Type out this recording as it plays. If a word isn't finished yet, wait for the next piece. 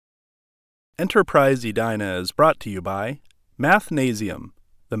Enterprise Edina is brought to you by Mathnasium,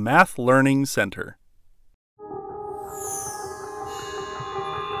 the Math Learning Center.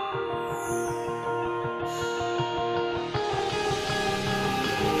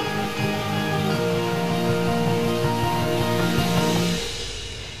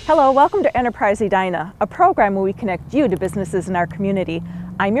 Hello, welcome to Enterprise Edina, a program where we connect you to businesses in our community.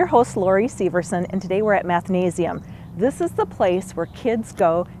 I'm your host, Lori Severson, and today we're at Mathnasium. This is the place where kids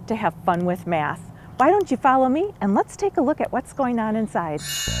go to have fun with math. Why don't you follow me and let's take a look at what's going on inside.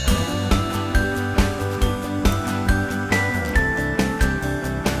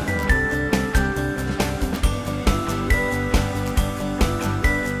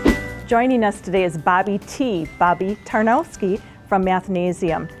 Joining us today is Bobby Tarnowski from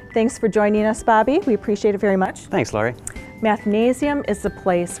Mathnasium. Thanks for joining us, Bobby. We appreciate it very much. Thanks, Lori. Mathnasium is the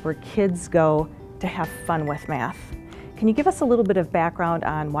place where kids go to have fun with math. Can you give us a little bit of background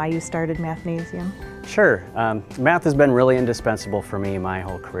on why you started Mathnasium? Sure. Math has been really indispensable for me my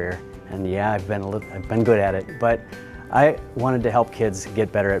whole career, and yeah, I've been good at it. But I wanted to help kids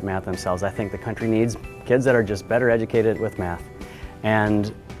get better at math themselves. I think the country needs kids that are just better educated with math.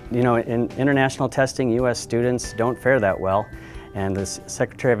 And you know, in international testing, U.S. students don't fare that well. And the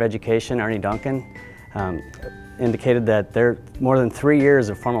Secretary of Education, Arne Duncan, indicated that they're more than 3 years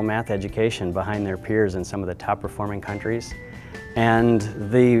of formal math education behind their peers in some of the top performing countries. And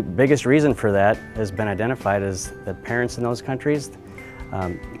the biggest reason for that has been identified as that parents in those countries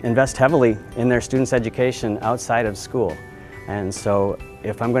invest heavily in their students' education outside of school. And so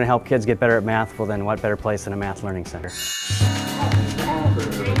if I'm going to help kids get better at math, well then what better place than a math learning center?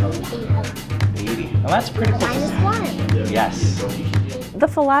 Well, that's pretty close. -1. Yes. The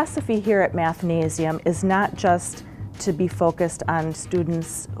philosophy here at Mathnasium is not just to be focused on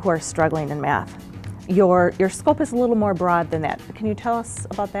students who are struggling in math. Your scope is a little more broad than that. Can you tell us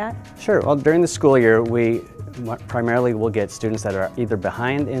about that? Sure. Well, during the school year, we primarily will get students that are either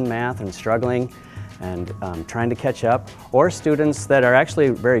behind in math and struggling and trying to catch up, or students that are actually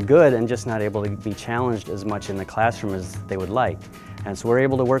very good and just not able to be challenged as much in the classroom as they would like. And so we're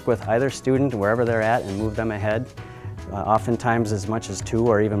able to work with either student wherever they're at and move them ahead, oftentimes as much as 2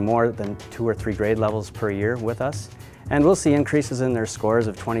 or even more than 2 or 3 grade levels per year with us. And we'll see increases in their scores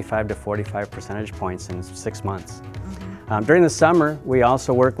of 25 to 45 percentage points in 6 months. During the summer, we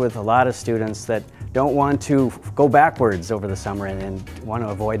also work with a lot of students that don't want to go backwards over the summer and want to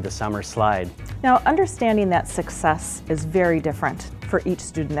avoid the summer slide. Now, understanding that success is very different for each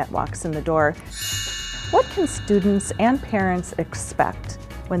student that walks in the door. What can students and parents expect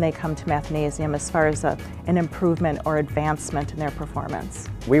when they come to Mathnasium as far as an improvement or advancement in their performance?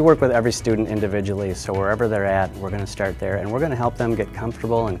 We work with every student individually, so wherever they're at, we're going to start there, and we're going to help them get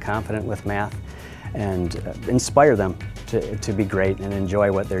comfortable and confident with math and inspire them to be great and enjoy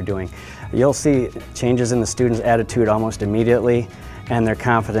what they're doing. You'll see changes in the students' attitude almost immediately, and their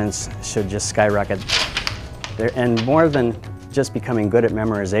confidence should just skyrocket. And more than just becoming good at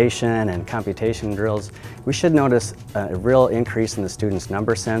memorization and computation drills, we should notice a real increase in the students'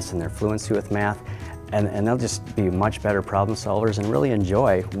 number sense and their fluency with math, and they'll just be much better problem solvers and really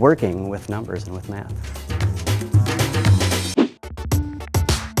enjoy working with numbers and with math.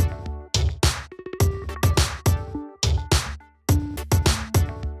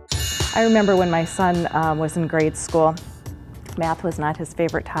 I remember when my son was in grade school, math was not his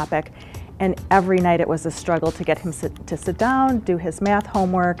favorite topic. And every night it was a struggle to get him to sit down, do his math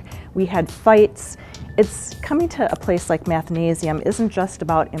homework. We had fights. It's coming to a place like Mathnasium isn't just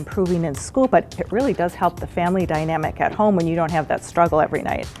about improving in school, but it really does help the family dynamic at home when you don't have that struggle every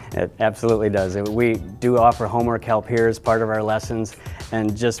night. It absolutely does. We do offer homework help here as part of our lessons,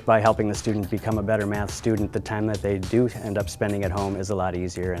 and just by helping the student become a better math student, the time that they do end up spending at home is a lot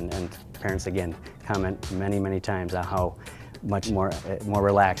easier, and parents again comment many, many times on how much more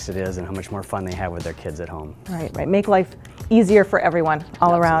relaxed it is and how much more fun they have with their kids at home. Right. Make life easier for everyone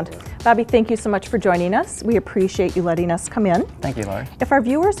all around. Bobby, thank you so much for joining us. We appreciate you letting us come in. Thank you, Laura. If our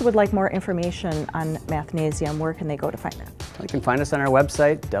viewers would like more information on Mathnasium, where can they go to find it? You can find us on our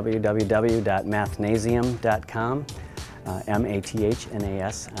website, www.mathnasium.com,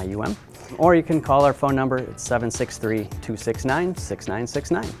 Mathnasium, or you can call our phone number at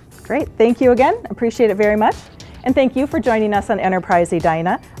 763-269-6969. Great. Thank you again. Appreciate it very much. And thank you for joining us on Enterprise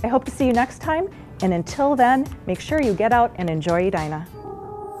Edina. I hope to see you next time, and until then, make sure you get out and enjoy Edina.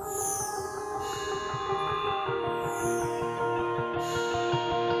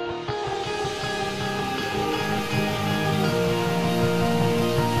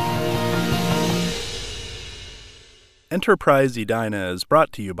 Enterprise Edina is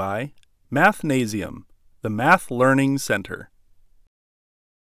brought to you by Mathnasium, the Math Learning Center.